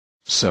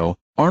So,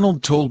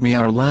 Arnold told me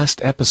our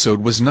last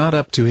episode was not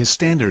up to his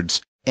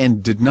standards,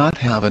 and did not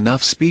have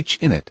enough speech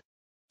in it.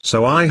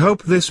 So I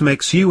hope this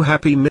makes you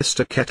happy,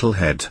 Mr.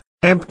 Kettlehead,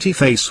 empty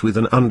face with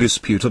an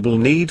undisputable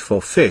need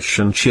for fish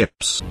and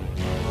chips.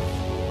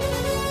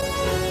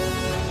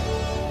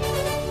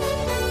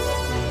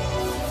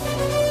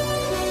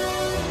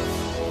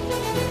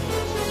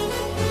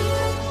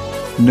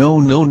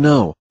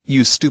 No,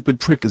 you stupid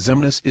prick.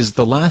 Xemnas is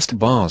the last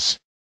boss.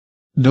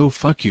 No,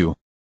 fuck you.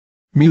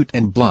 Mute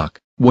and block.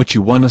 What,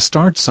 you wanna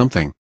start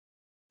something?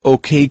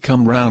 Okay,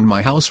 come round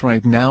my house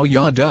right now,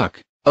 ya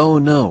duck. Oh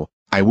no,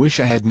 I wish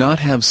I had not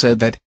have said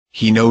that.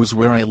 He knows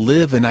where I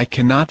live and I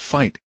cannot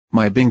fight.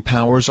 My Bing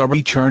powers are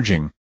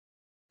recharging.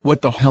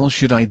 What the hell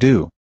should I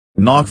do?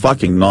 Knock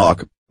fucking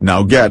knock.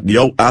 Now get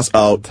yo ass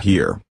out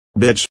here,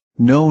 bitch.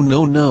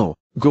 No,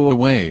 go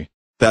away.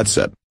 That's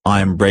it.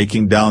 I'm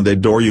breaking down the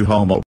door, you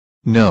homo.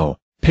 No,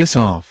 piss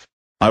off.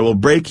 I will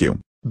break you.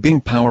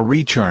 Bing power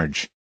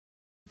recharge.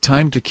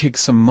 Time to kick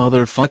some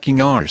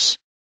motherfucking arse.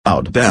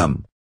 Out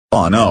damn.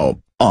 Oh no,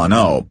 oh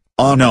no,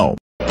 oh no.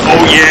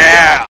 Oh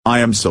yeah! I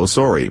am so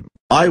sorry.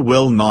 I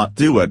will not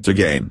do it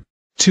again.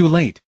 Too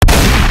late.